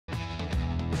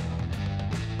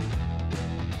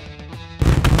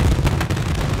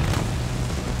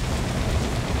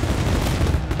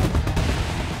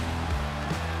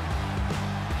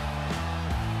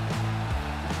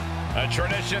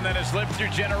tradition that has lived through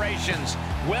generations.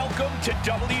 Welcome to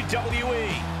WWE.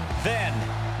 Then,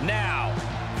 now,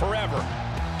 forever,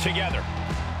 together.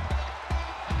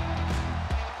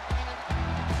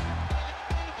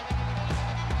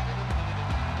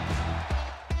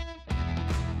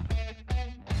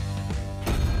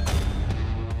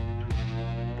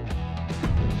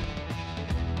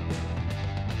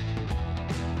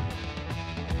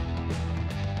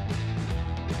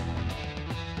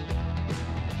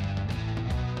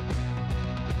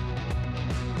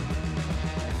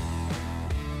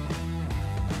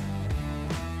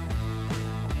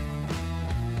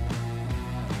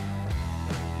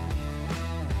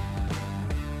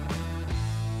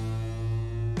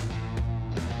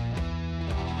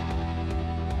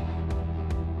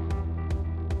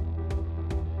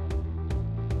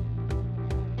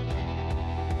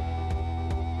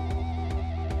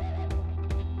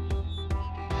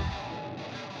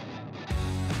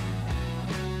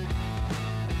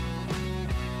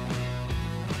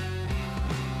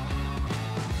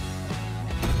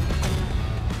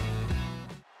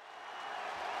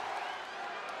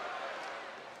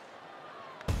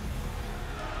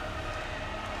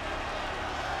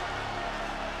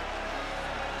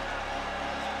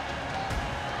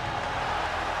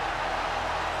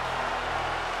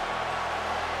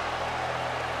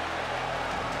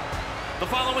 The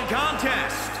following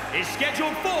contest is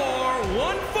scheduled for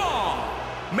one fall.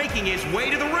 Making his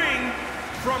way to the ring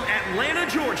from Atlanta,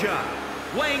 Georgia,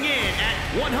 weighing in at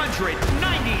 196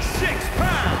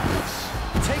 pounds.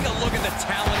 Take a look at the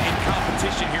talent and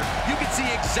competition here. You can see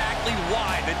exactly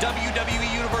why the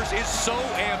WWE Universe is so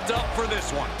amped up for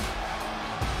this one.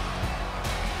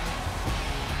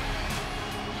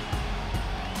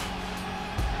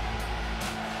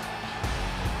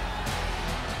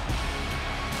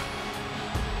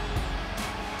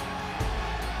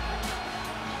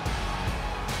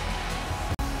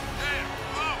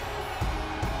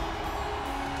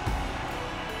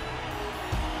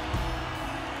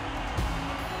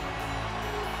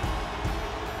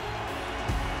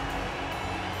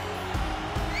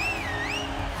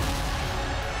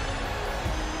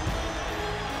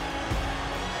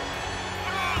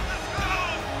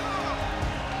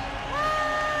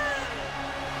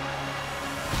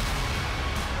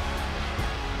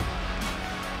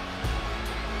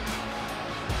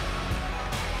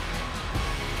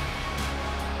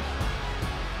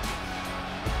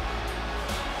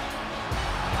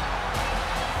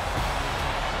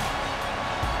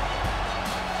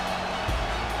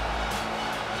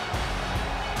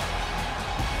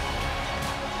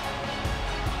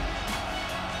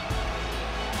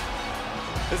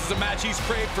 This is a match he's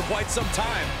craved for quite some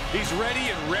time. He's ready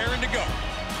and raring to go.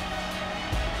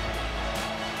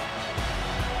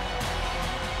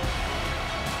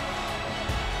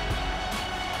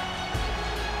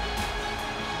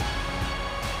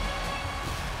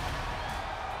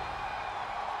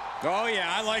 Oh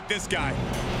yeah, I like this guy.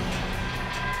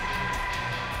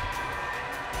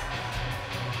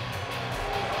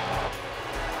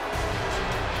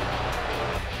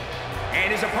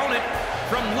 And his opponent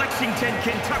from Lexington,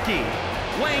 Kentucky,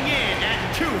 weighing in at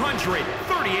 238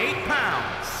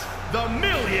 pounds, the $1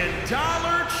 Million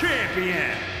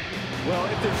Champion. Well,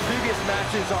 if their previous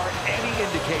matches are any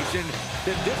indication,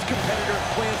 then this competitor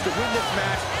plans to win this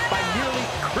match by nearly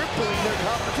crippling their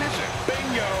competition.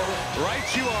 Bingo! Right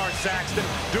you are, Saxton.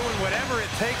 Doing whatever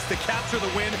it takes to capture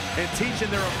the win and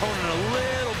teaching their opponent a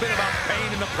little bit about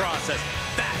pain in the process.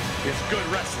 That is good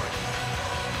wrestling.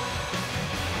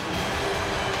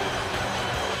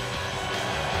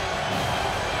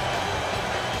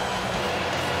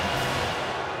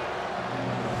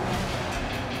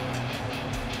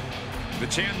 The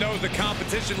champ knows the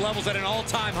competition level's at an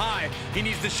all-time high. He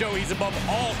needs to show he's above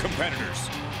all competitors.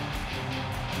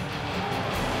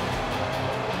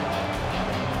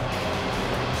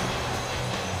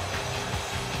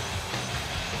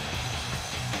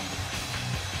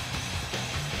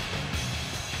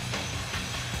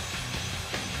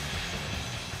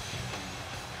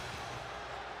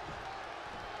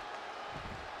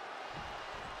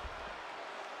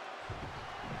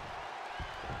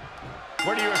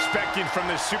 What are you expecting from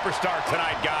this superstar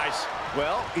tonight, guys?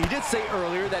 Well, he did say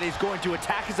earlier that he's going to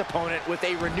attack his opponent with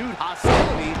a renewed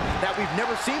hostility that we've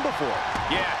never seen before.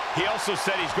 Yeah, he also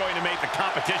said he's going to make the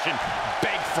competition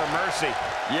beg for mercy.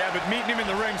 Yeah, but meeting him in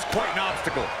the ring's quite an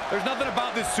obstacle. There's nothing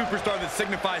about this superstar that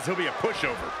signifies he'll be a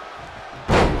pushover.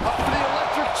 Up for the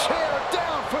electric chair,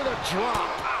 down for the drop.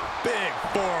 Big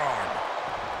forearm.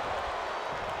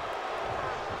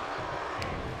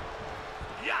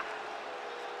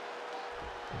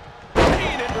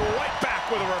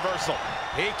 With a reversal.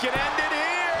 He can end it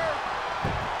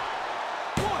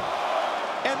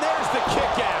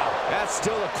It's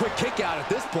still a quick kick out at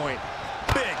this point.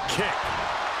 Big kick.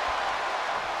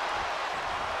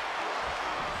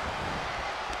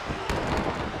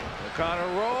 On a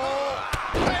roll.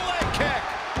 Leg kick.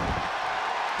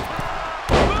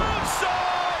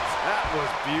 Moonsault. That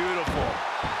was beautiful.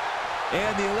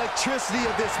 And the electricity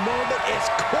of this moment is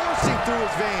coursing through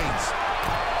his veins.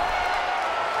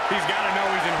 He's got to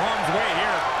know he's in harm's way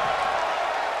here.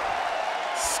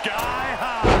 Sky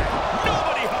high.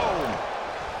 Nobody home.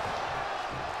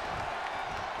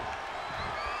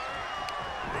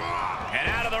 And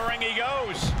out of the ring he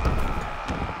goes.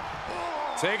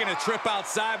 Taking a trip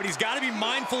outside, but he's got to be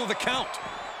mindful of the count.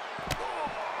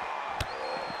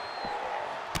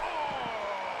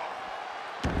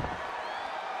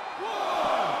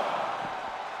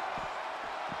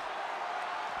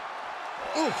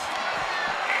 Oof.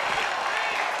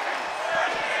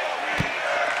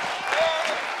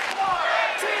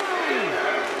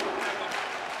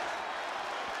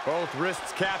 Both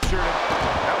wrists captured.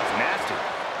 That was nasty.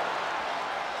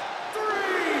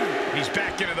 3. He's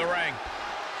back into the ring.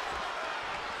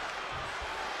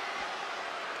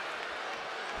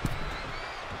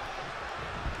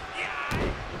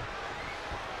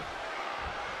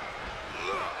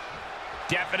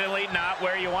 Definitely not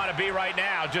where you want to be right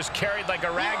now. Just carried like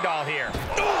a rag doll here.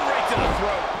 Ooh, right to the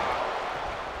throat.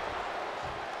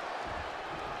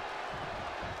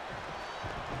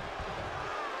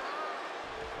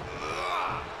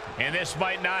 And this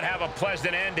might not have a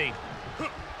pleasant ending.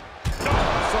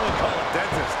 Someone call a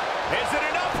dentist. Is it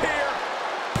enough here?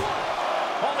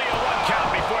 Only a 1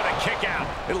 count before the kick out.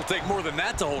 It'll take more than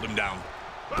that to hold him down.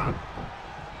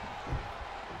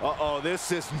 Uh-oh,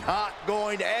 this is not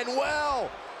going to end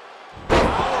well.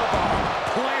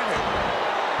 Powerbomb planted.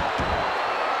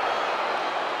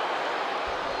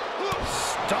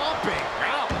 Stomping.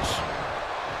 Ouch.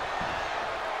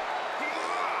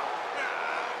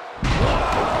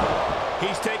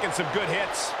 He's taking some good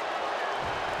hits.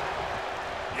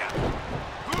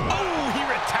 Oh, he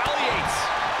retaliates.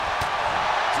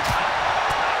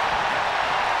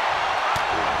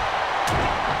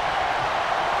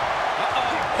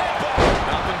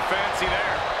 Fancy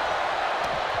there.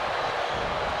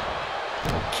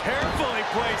 Carefully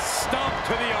placed stomp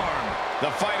to the arm.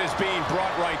 The fight is being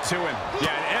brought right to him.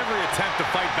 Yeah, and every attempt to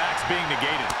fight back's being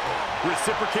negated.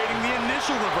 Reciprocating the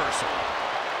initial reversal.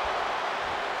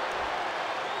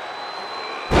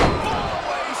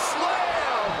 Fallaway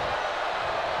slam.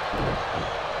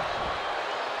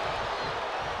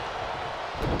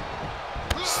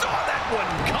 Saw that one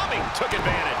coming. Took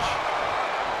advantage.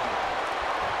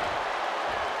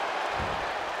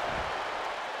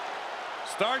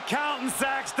 Start counting,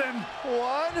 Saxton.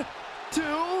 1, 2,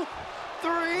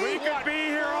 3. We could be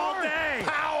here all day.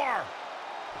 Power.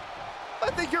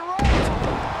 I think you're right.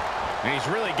 And he's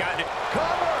really gotten it.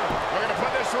 Cover. We're going to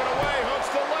put this one away. Hooks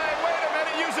the leg. Wait a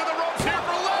minute. Using the ropes here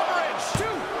for leverage. 2.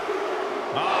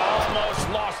 Almost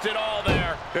lost it all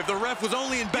there. If the ref was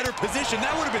only in better position,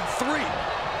 that would have been 3.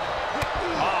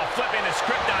 Oh, flipping the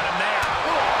script on him there.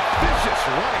 Vicious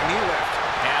running knee lift.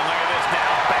 And look at this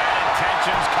now. Bad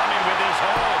intentions coming with his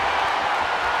hold.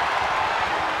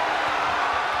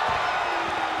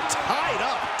 Tied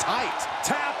up tight.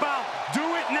 Tap out. Do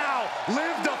it now.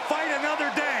 Live to fight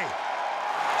another day.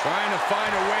 Trying to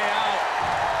find a way out.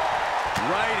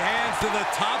 Right hands to the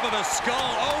top of the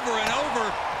skull over and over.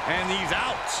 And he's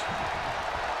out.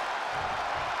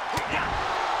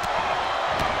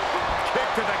 Kick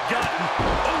to the gut.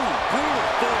 Ooh, brutal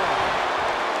forward.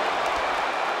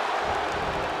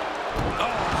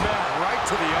 Oh, man, right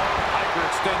to the arm.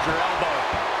 Hyperextend your elbow.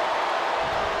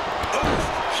 Ooh,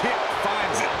 kick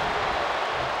finds it.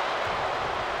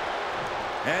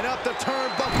 And up the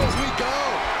turnbuckles we go.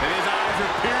 And his eyes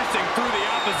are piercing through the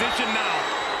opposition now.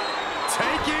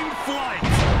 Taking flight.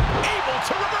 Able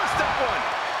to reverse that one.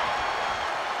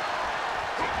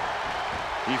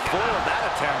 He foiled that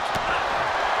attempt.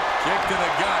 Kick to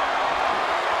the gut.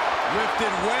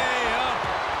 Lifted way up.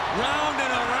 Round and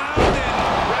around and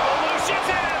revolutions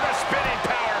in the spinning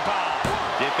powerbomb.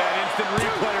 Get that instant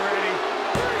replay ready.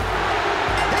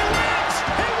 He wins!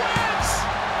 He wins!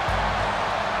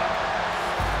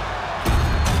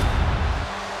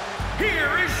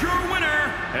 Here is your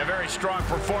winner. And a very strong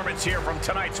performance here from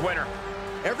tonight's winner.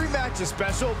 Every match is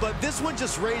special, but this one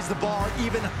just raised the bar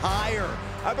even higher.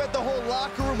 I bet the whole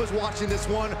locker room was watching this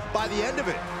one by the end of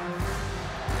it.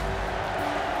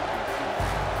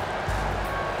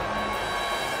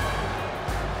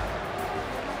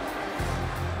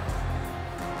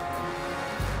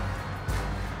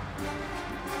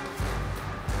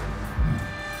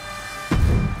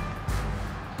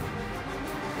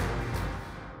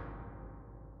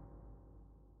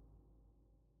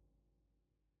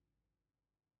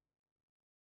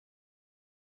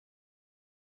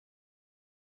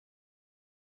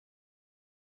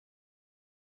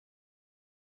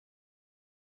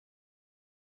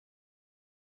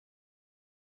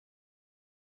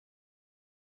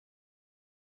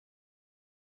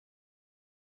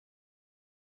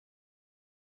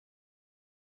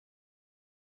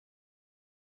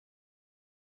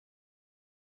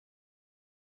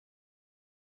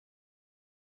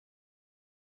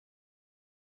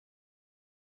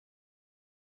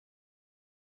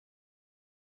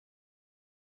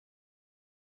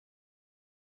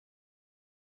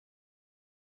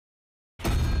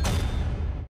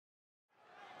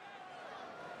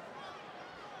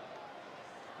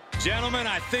 Gentlemen,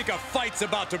 I think a fight's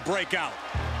about to break out.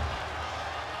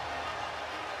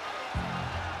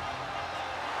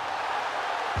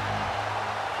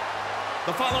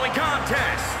 The following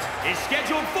contest is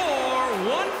scheduled for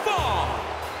one fall.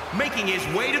 Making his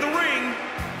way to the ring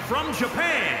from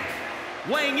Japan,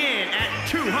 weighing in at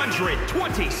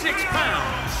 226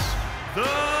 pounds, the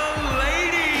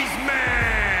Ladies'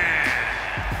 Man.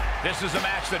 This is a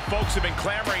match that folks have been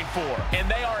clamoring for, and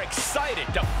they are excited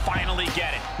to finally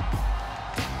get it.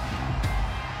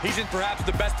 He's in perhaps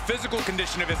the best physical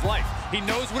condition of his life. He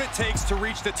knows what it takes to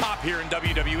reach the top here in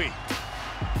WWE.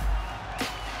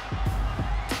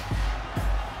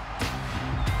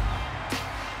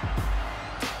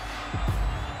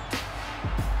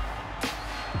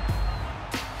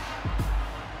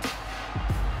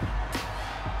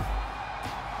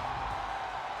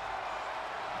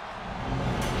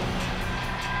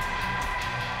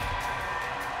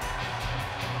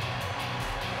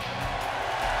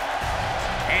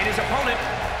 And his opponent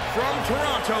from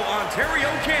Toronto,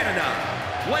 Ontario, Canada,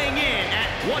 weighing in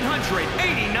at 189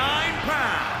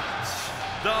 pounds,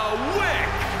 the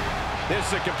Wick. This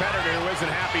is a competitor who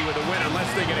isn't happy with a win unless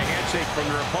they get a handshake from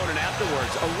their opponent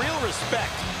afterwards. A real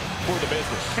respect for the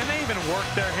business. Can they even work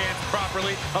their hands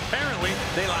properly? Apparently,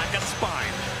 they lack a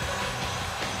spine.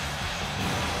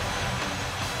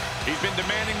 He's been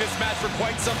demanding this match for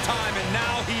quite some time, and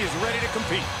now he is ready to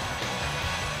compete.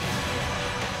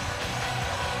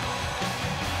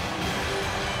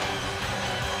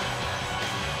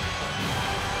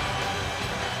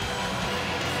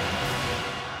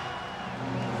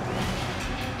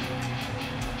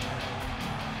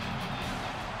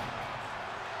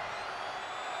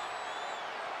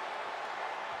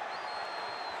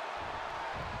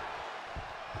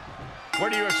 What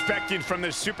are you expecting from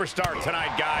this superstar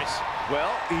tonight, guys?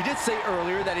 Well, he did say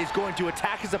earlier that he's going to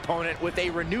attack his opponent with a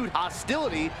renewed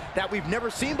hostility that we've never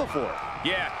seen before.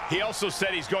 Yeah, he also said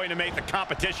he's going to make the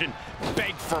competition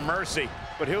beg for mercy.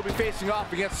 But he'll be facing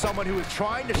off against someone who is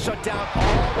trying to shut down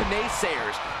all the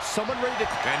naysayers. Someone ready to...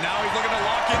 And now he's looking to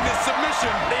lock in this submission.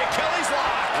 The Achilles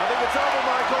lock. I think it's over,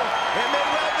 Michael. It may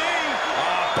well be.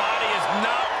 Body is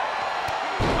not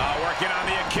working on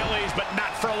the Achilles, but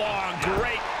not for long.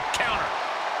 Great counter.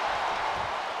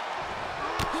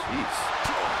 Jeez.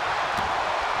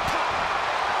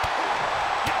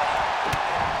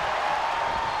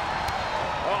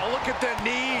 Oh, look at the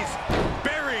knees.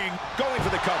 Burying. Going for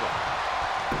the cover.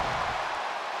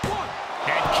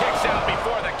 And kicks out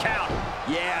before the count.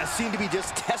 Yeah, seemed to be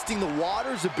just testing the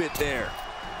waters a bit there.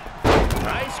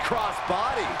 Nice cross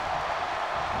body.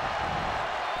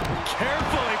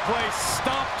 Carefully placed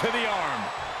stomp to the arm.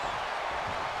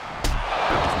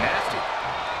 That was nasty.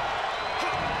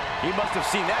 He must have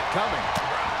seen that coming.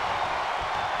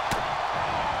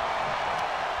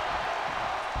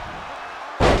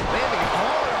 Landing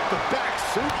hard off the back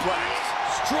suplex.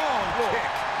 Strong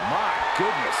kick. My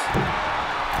goodness.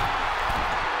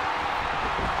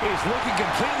 He's looking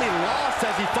completely lost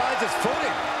as he finds his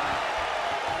footing.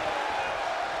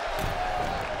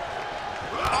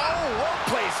 Oh,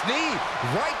 well-placed knee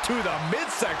right to the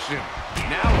midsection.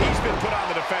 Now he's been put on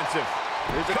the defensive.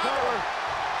 Here's a cover.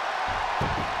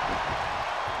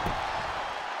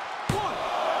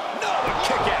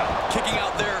 Kick out. Kicking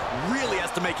out there really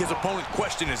has to make his opponent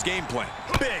question his game plan.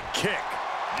 Big kick.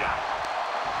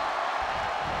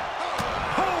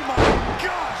 Oh my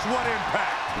gosh, what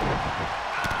impact.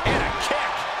 And a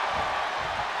kick.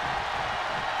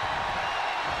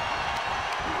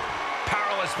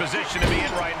 Powerless position to be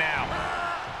in right now.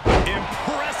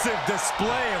 Impressive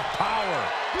display of power.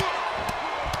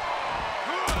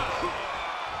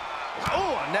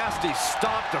 Oh, a nasty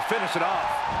stop to finish it off.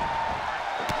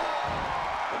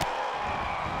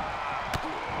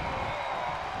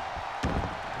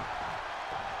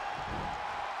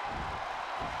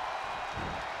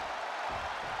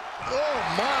 Oh,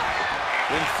 my.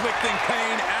 Inflicting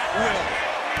pain at will.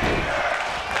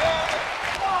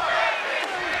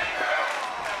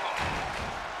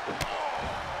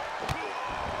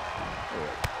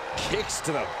 Kicks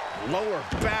to the lower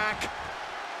back.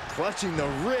 Clutching the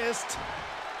wrist.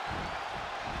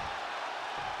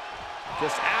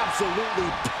 Just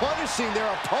absolutely punishing their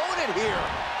opponent here.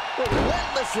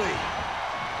 Relentlessly.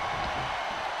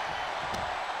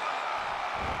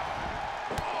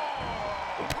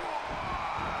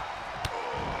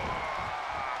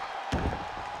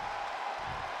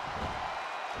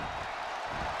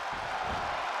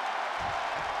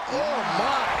 Oh,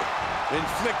 my.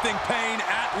 Inflicting pain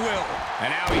at will.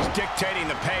 And now he's dictating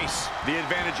the pace. The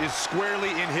advantage is squarely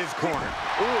in his corner.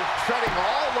 Ooh, treading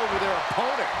all over their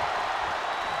opponent.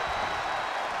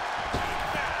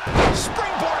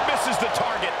 Springboard the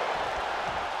target.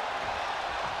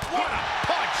 What a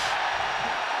punch.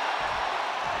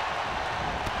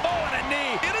 Oh, and a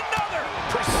knee. And another.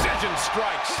 Precision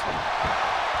strikes.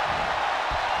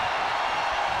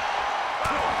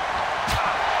 Oh,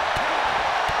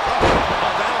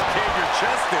 that'll cave your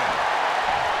chest in.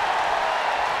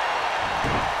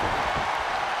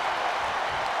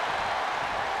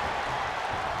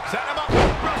 Set him up.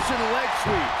 Russian leg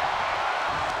sweep.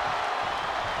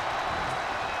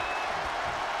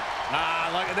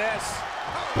 Ah, look at this.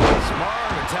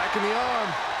 Smart, attacking the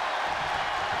arm.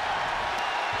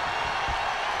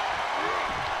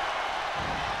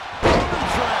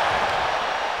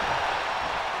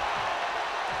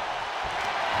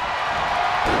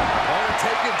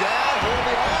 Taken down,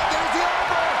 holding on. There's the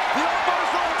elbow. The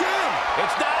elbow's locked in.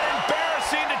 It's not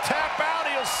embarrassing to tap out.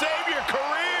 He'll save your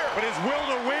career. But his will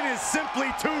to win is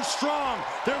simply too strong.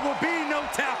 There will be no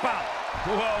tap out.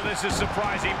 Whoa, this is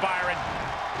surprising, Byron.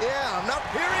 Yeah, now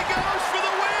here he goes for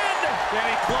the win. Can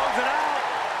he close it out?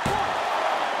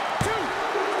 1, 2,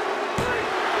 3.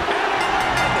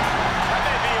 That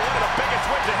may be one of the biggest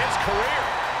wins of his career.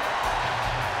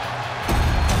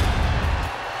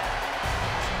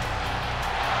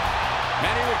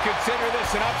 Many would consider this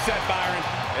an upset, Byron.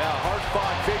 Yeah,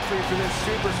 hard-fought victory for this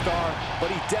superstar,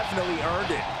 but he definitely earned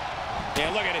it.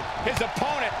 Yeah, look at it. His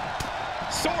opponent,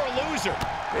 sore loser.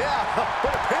 Yeah,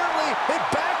 but apparently it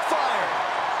backfired.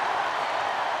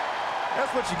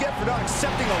 That's what you get for not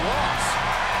accepting a loss.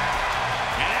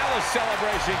 And now the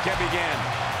celebration can begin.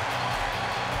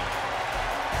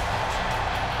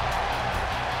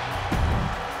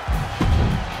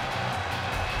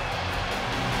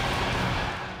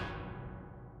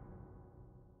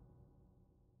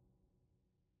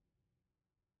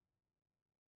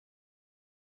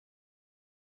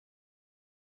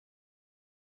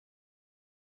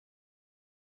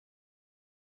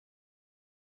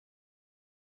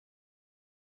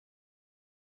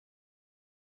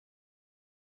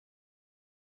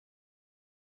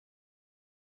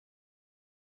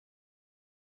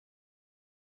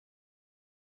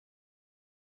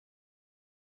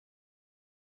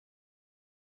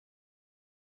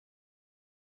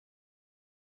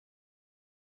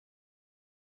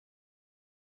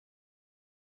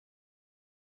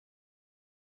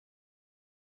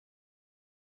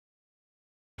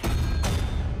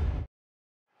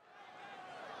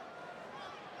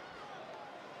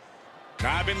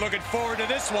 I've been looking forward to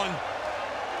this one.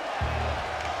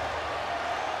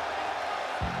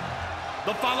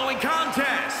 The following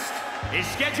contest is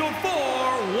scheduled for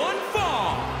one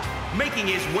fall. Making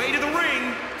his way to the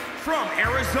ring from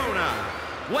Arizona,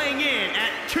 weighing in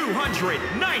at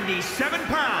 297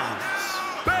 pounds,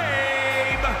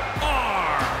 Babe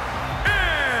R.M.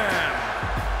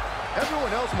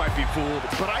 Everyone else might be fooled,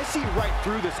 but I see right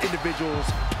through this individual's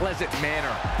pleasant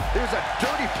manner. There's a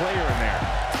dirty player in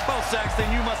there. Well, Saxton,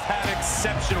 you must have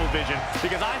exceptional vision,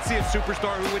 because I see a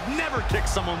superstar who would never kick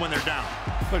someone when they're down.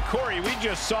 But Corey, we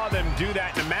just saw them do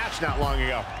that in a match not long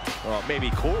ago. Well, maybe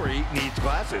Corey needs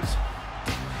glasses.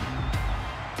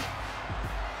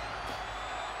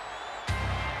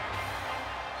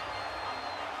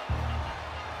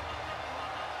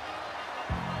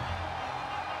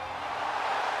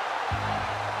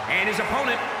 And his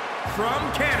opponent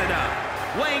from Canada,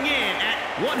 weighing in at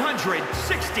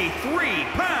 163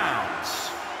 pounds,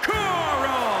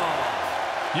 Coral.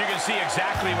 You can see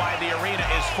exactly why the arena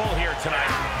is full here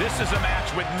tonight. This is a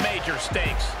match with major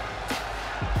stakes.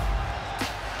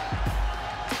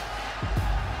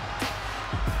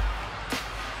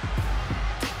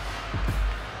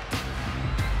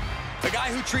 A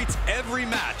guy who treats every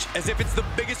match as if it's the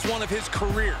biggest one of his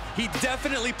career. He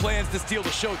definitely plans to steal the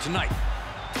show tonight.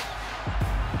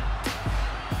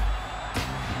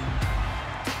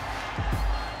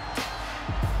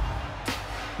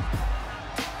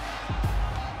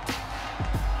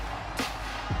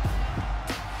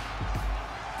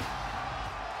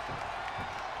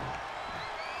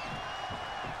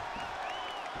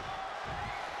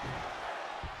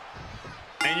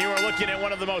 And you are looking at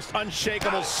one of the most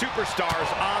unshakable superstars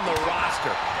on the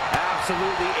roster.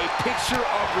 Absolutely a picture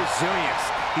of resilience.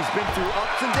 He's been through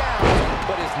ups and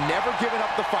downs, but has never given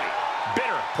up the fight.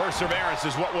 Bitter perseverance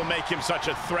is what will make him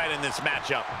such a threat in this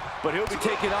matchup. But he'll be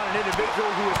taking on an individual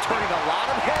who is turning a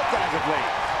lot of heads as of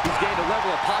late. He's gained a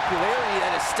level of popularity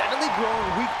that has steadily grown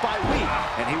week by week,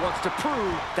 and he wants to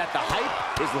prove that the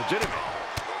hype is legitimate.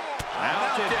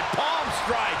 Mounted palm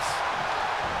strikes.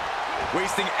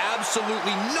 Wasting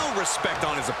absolutely no respect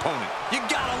on his opponent. You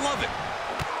gotta love it.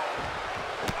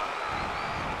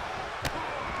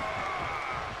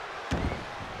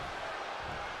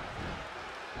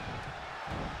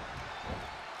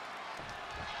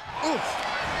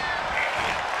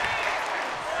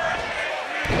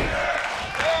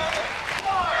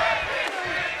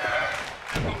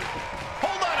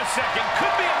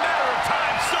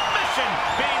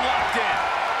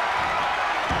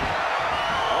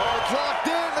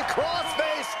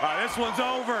 this one's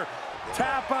over.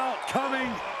 Tap out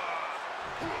coming.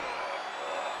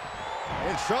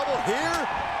 In trouble here.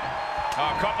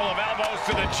 A couple of elbows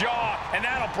to the jaw, and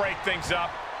that'll break things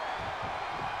up.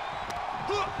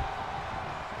 What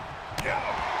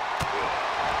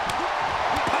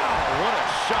a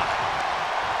shot.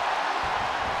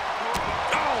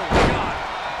 Oh, God.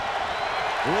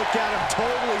 Look at him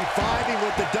totally vibing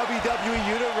with the WWE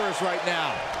Universe right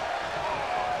now.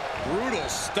 Brutal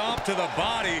stomp to the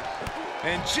body.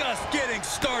 And just getting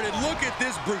started. Look at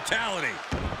this brutality.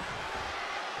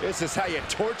 This is how you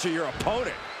torture your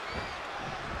opponent.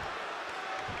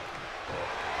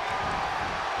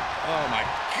 Oh, my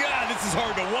God. This is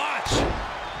hard to watch.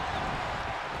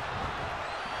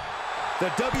 The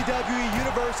WWE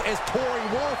Universe is pouring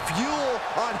more fuel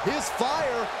on his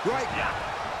fire right now,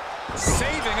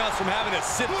 Saving us from having to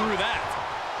sit through that.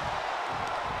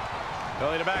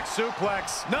 Belly to back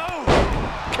suplex. No!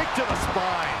 kick to the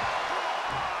spine.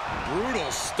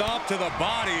 Brutal stomp to the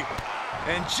body.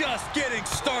 And just getting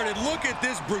started. Look at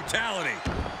this brutality.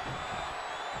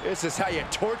 This is how you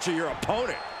torture your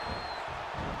opponent.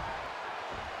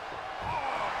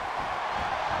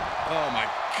 Oh, my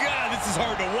God, this is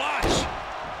hard to watch.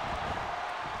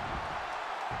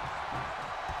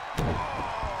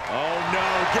 Oh, no,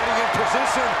 getting in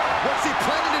position. What's he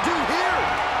planning to do here?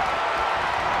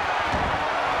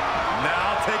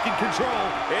 Now taking control.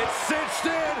 It's cinched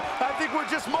in. I think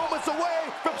we're just moments away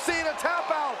from seeing a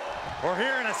tap out. We're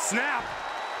hearing a snap.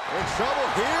 In trouble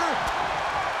here.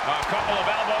 A couple of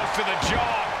elbows to the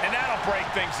jaw, and that'll break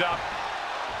things up.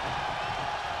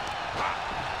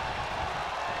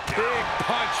 Big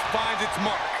punch finds its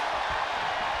mark.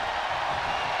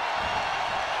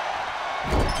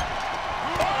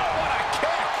 Oh, what a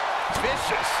kick!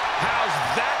 Vicious. How's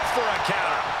that for a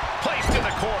counter? Placed in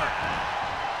the corner.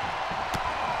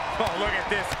 Oh, look at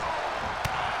this.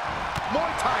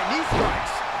 Muay Thai knee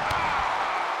strikes.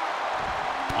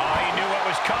 Oh, he knew what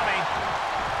was coming.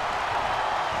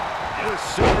 This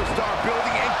superstar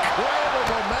building incredible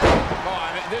momentum. Oh,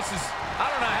 this is,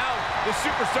 I don't know how the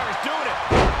superstar is doing it.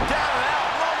 Down and out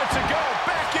moments ago.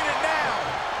 Back in it now.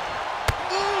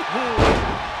 Ooh.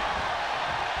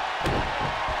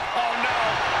 Oh, no.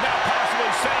 Now possibly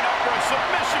setting up for a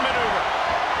submission maneuver.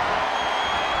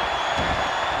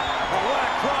 Oh, what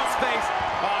a crossface.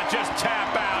 Oh, just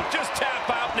tap out. Just tap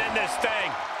out and end this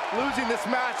thing. Losing this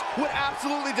match would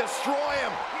absolutely destroy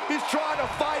him. He's trying to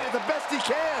fight it the best he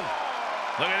can.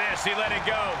 Look at this. He let it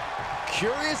go.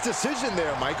 Curious decision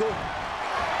there, Michael.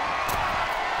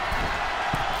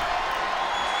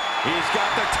 He's got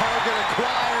the target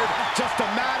acquired. Just a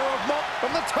matter of moments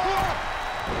from the top.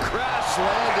 Crash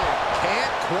landed.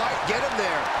 Can't quite get him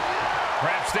there.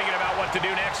 Perhaps thinking about what to do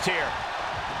next here.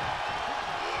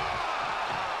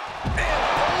 And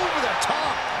over the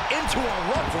top into a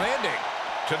rough landing.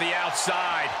 To the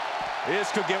outside.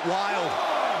 This could get wild.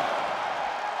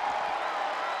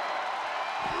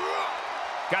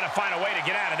 Got to find a way to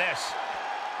get out of this.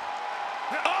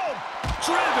 Oh,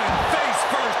 driven face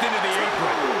first into the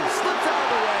apron. Slips out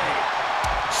of the way.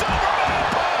 Superman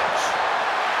punch!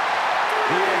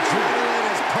 The adrenaline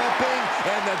is pumping,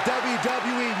 and the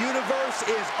WWE Universe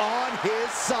is on his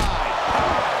side.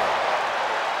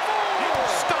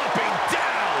 Stomping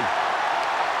down.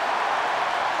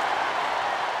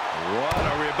 What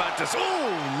are we about to see?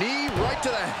 Ooh, knee right to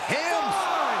the hams.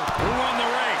 Who won the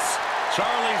race?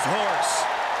 Charlie's horse.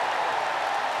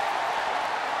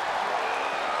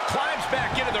 Climbs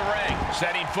back into the ring.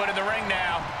 Setting foot in the ring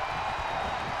now.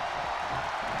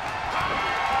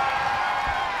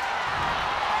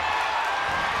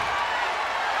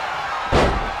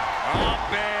 Oh,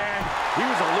 man. He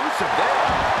was elusive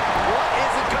there. What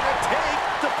is it going to take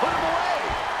to put him away?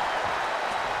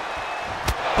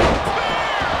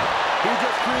 He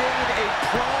just created a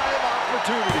prime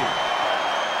opportunity.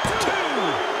 Two.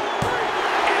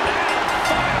 And that'll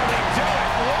finally do it.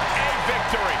 What a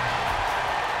victory.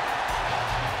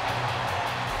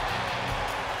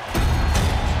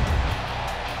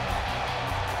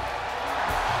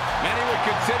 Many would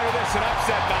consider this an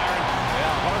upset, Byron.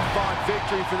 Yeah, hard-fought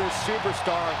victory for this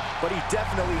superstar, but he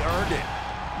definitely earned it.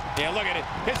 Yeah, look at it.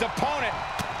 His opponent,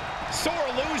 sore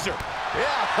loser.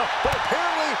 Yeah, but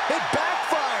apparently it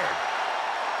backfired.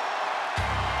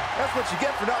 That's what you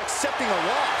get for not accepting a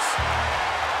loss.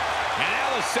 And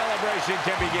now the celebration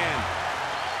can begin.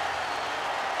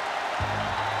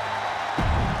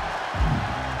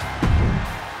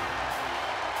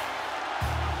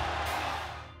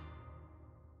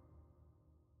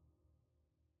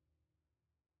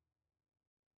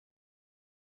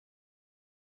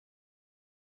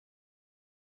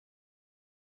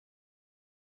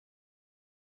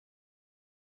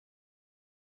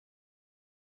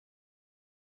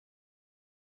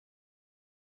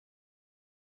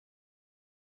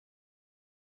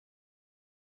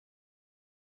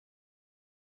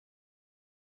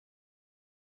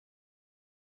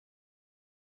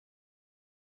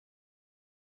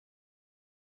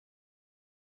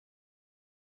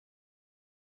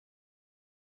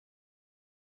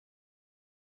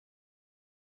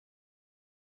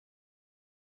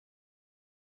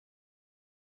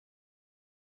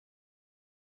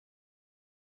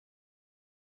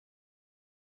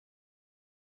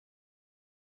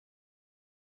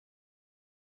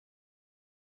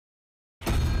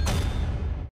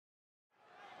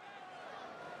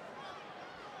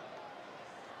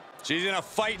 She's in a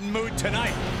fighting mood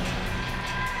tonight.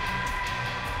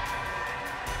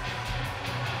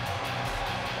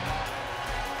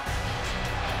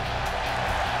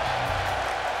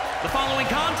 The following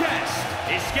contest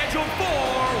is scheduled for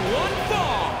one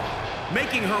fall.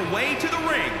 Making her way to the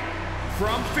ring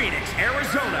from Phoenix,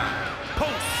 Arizona,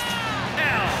 Post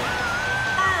L.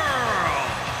 Earl.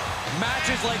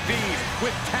 Matches like these,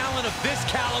 with talent of this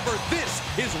caliber, this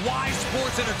is why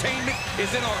sports entertainment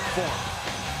is an art form.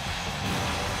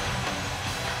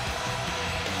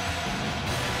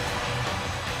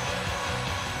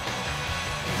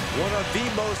 One of the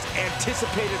most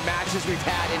anticipated matches we've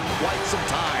had in quite some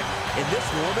time. And this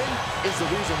woman is the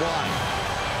reason why.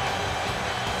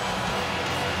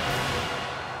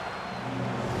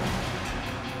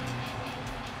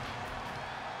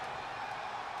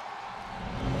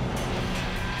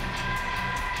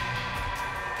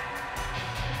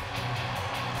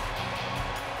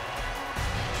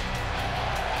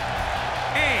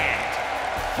 And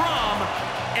from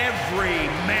every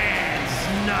man's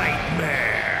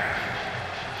nightmare,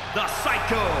 the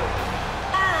Psycho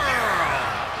Earl.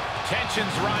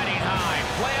 Tension's riding high.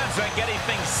 Plans on getting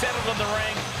things settled in the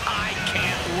ring. I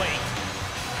can't wait.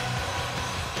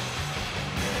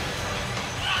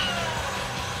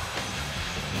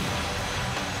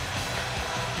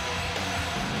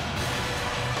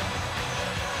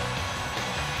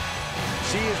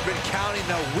 She has been counting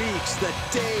the weeks, the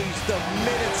days, the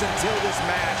minutes until this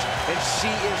match, and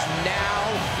she is now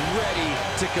ready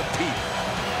to compete.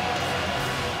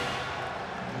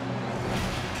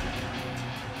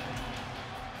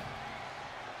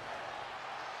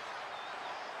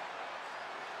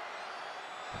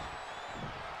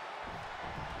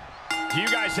 Do you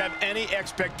guys have any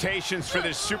expectations for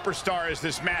this superstar as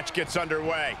this match gets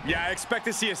underway? Yeah, I expect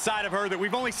to see a side of her that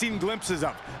we've only seen glimpses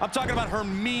of. I'm talking about her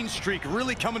mean streak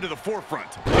really coming to the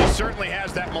forefront. She certainly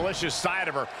has that malicious side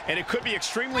of her, and it could be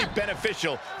extremely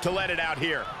beneficial to let it out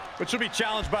here. But she'll be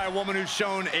challenged by a woman who's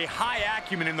shown a high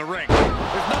acumen in the ring.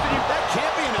 There's nothing that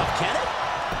can't be enough, can it?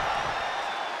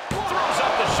 Throws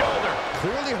up the shoulder.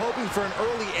 Clearly hoping for an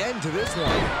early end to this one.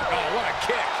 Oh, what a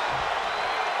kick.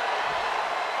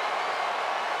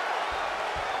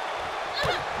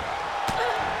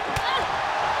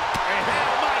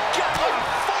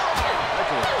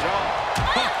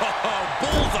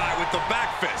 Bullseye with the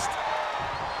back fist.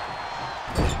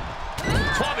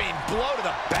 Clubbing blow to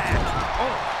the back.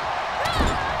 Oh.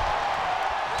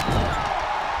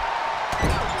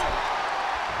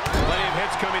 Plenty of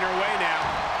hits coming her way now.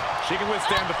 She can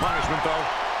withstand the punishment, though.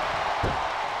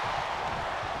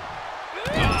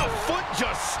 Oh, foot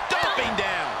just stomping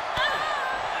down.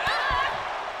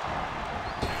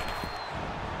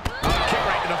 Oh, kick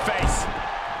right to the face.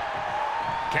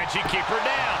 Can she keep her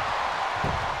down?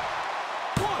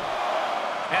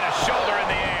 And a shoulder in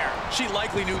the air. She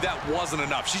likely knew that wasn't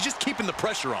enough. She's just keeping the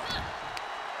pressure on.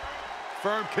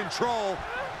 Firm control.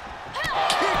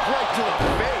 Kick right to the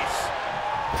face.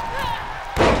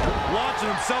 Launching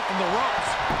himself from the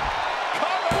ropes.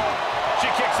 Cover!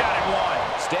 She kicks out at one.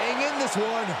 Staying in this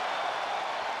one.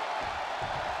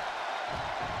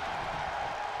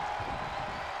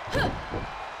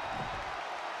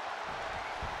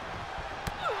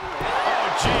 Oh,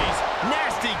 jeez.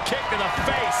 Nasty kick to the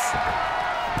face.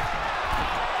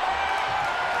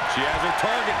 She has her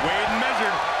target weighed and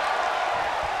measured.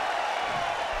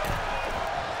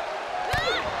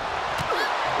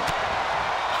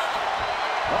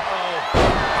 Uh-oh.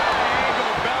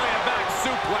 Angle belly-to-back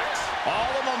suplex. All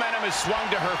the momentum is swung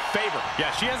to her favor.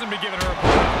 Yeah, she hasn't been giving her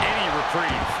opponent any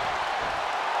reprieve.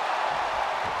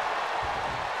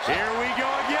 Here we go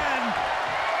again.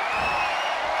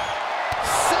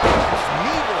 Savage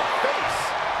knee to the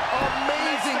face.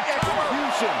 Amazing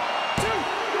execution.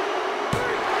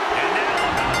 And that'll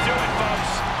about do it,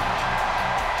 folks.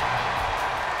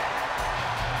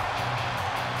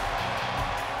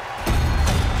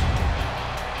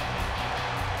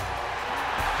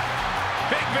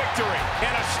 Big victory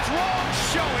and a strong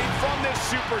showing from this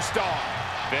superstar.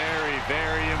 Very,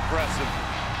 very impressive.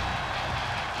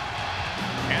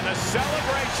 And the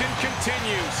celebration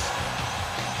continues.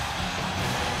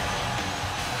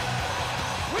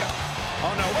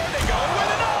 Oh no, where are they going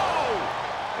with it? Oh!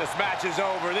 This match is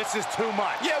over. This is too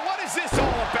much. Yeah, what is this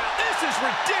all about? This is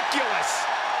ridiculous.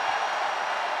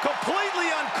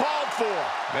 Completely uncalled for.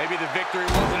 Maybe the victory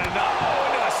wasn't enough. Oh,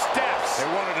 into the steps. They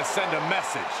wanted to send a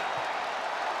message.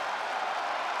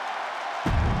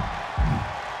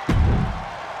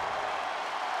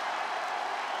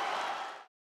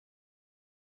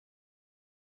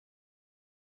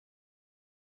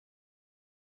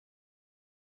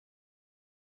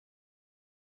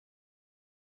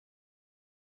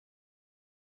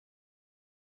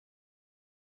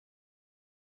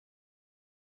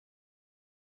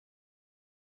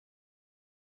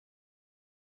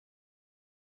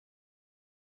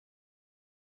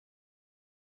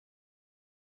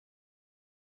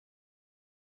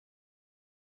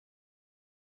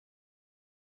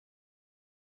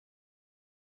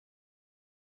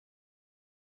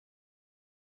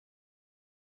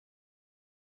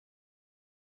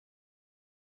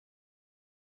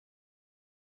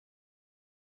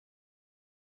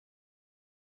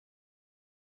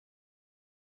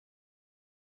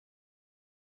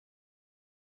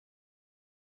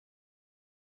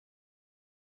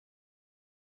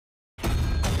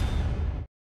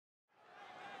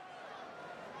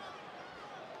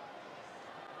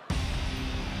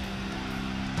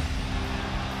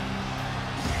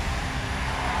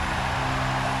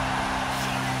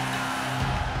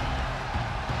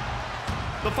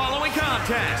 The following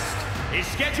contest is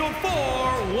scheduled for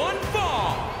one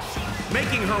fall.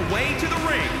 Making her way to the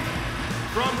ring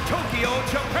from Tokyo,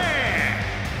 Japan,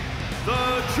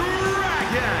 the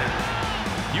Dragon.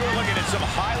 You are looking at some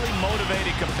highly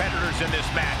motivated competitors in this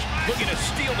match, looking to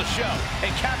steal the show and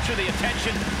capture the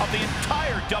attention of the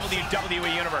entire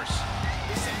WWE Universe.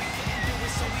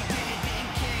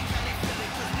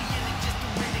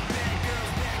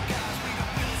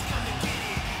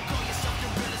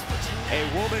 A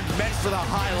woman meant for the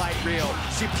highlight reel.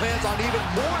 She plans on even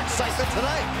more excitement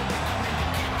tonight.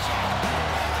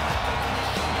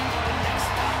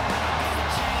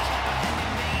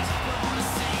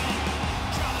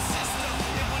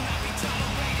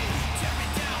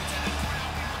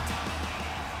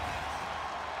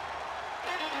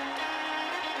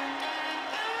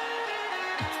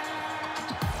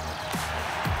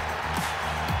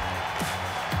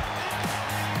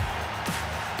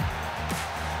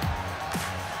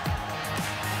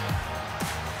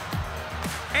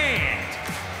 And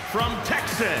from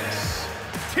Texas,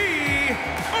 T.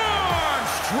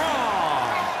 Armstrong.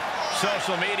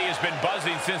 Social media has been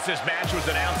buzzing since this match was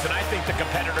announced, and I think the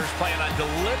competitors plan on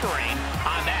delivering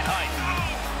on that hype.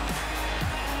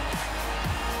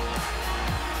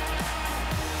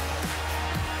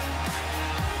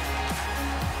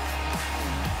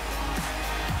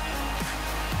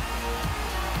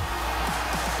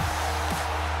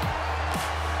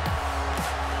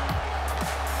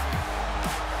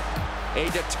 A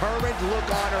determined look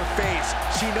on her face.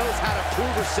 She knows how to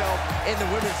prove herself in the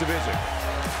women's division.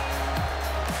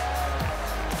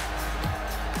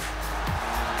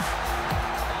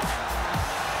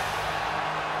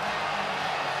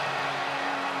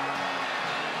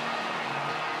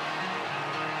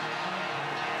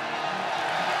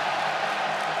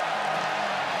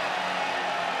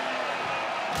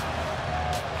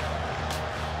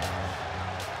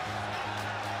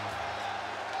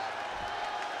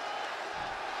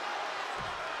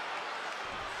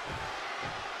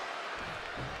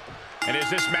 And as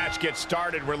this match gets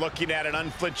started, we're looking at an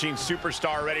unflinching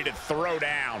superstar ready to throw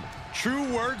down. True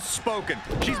words spoken.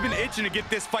 She's been itching to get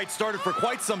this fight started for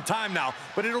quite some time now,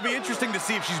 but it'll be interesting to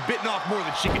see if she's bitten off more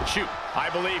than she can chew. I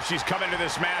believe she's coming to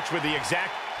this match with the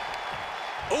exact...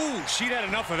 Oh, she'd had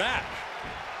enough of that.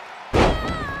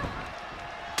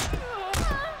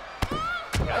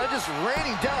 Just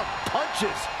raining down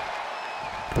punches.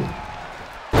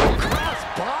 Cross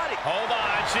body. Hold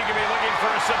on, she could be looking for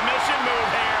a submission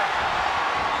move here.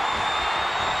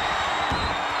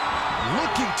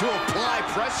 Looking to apply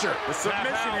pressure. The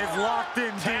submission is locked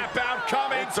in deep. Tap out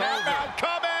coming, tap out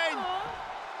coming.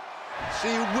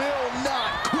 She will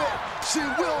not quit. She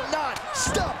will not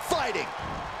stop fighting.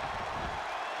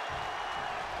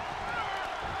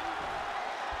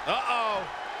 Uh-oh.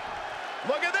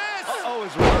 Look at this. Uh-oh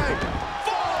is right.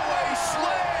 Fallaway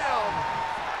slam.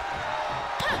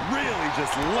 Really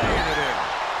just laying it in.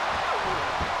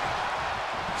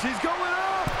 She's going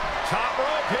up. Top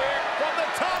rope here from the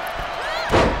top.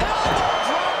 Elbow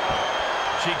drop.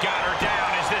 She got her down.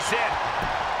 Is this it?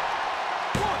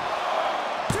 1,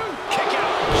 2. Kick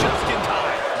out just in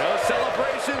time. No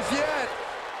celebrations yet.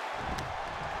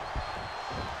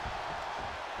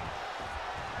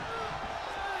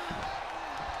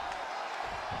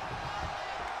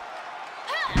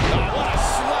 Oh, what a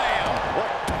slam.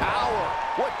 What power.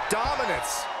 What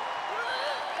dominance.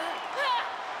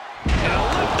 And a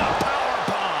lift-up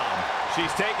powerbomb.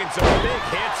 She's taking some big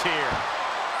hits here.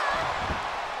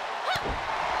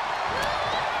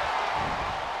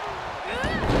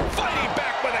 Fighting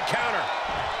back with a counter.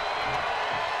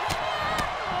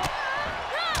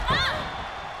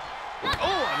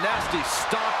 Oh, a nasty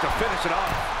stomp to finish it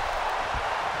off.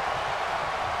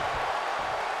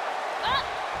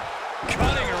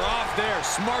 Cutting her off there.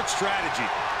 Smart strategy.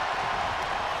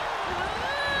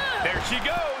 There she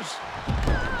goes.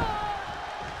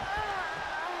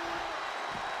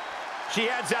 She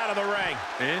heads out of the ring.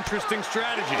 Interesting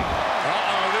strategy.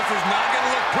 Uh-oh, this is not going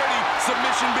to look pretty.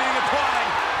 Submission being applied.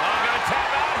 I'm going to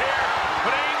tap out here,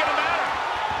 but it ain't going to matter.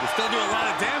 They still do a lot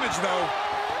of damage, though.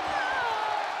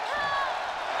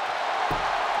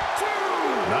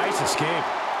 Nice escape.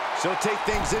 She'll take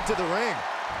things into the ring.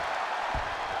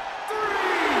 3.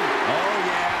 Oh,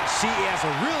 yeah. She is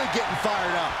really getting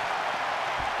fired up.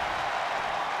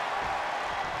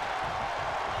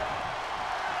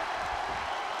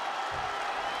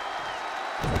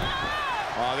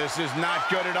 Oh, this is not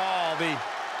good at all. The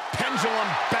pendulum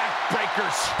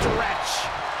backbreaker stretch.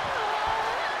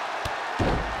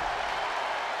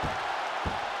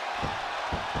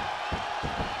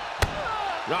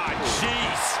 Ah,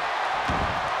 jeez.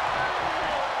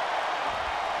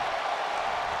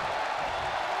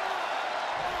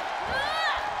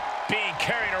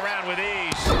 down with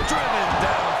ease. Driven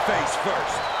down face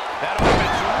first. That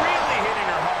offense really hitting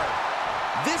her hard.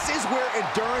 This is where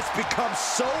endurance becomes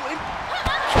so a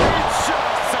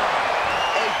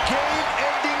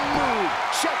game-ending move.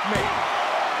 Checkmate.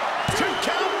 2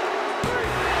 count.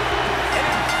 An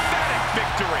emphatic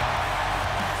victory.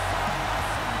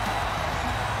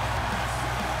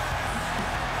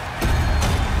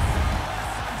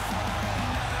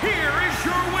 Here is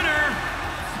your winner,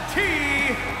 T.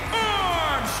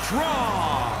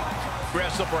 Armstrong.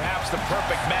 Wrestle perhaps the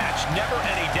perfect match. Never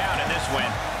any doubt in this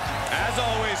win. As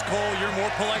always, Cole, you're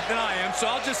more polite than I am, so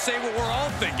I'll just say what we're all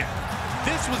thinking.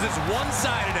 This was as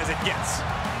one-sided as it gets.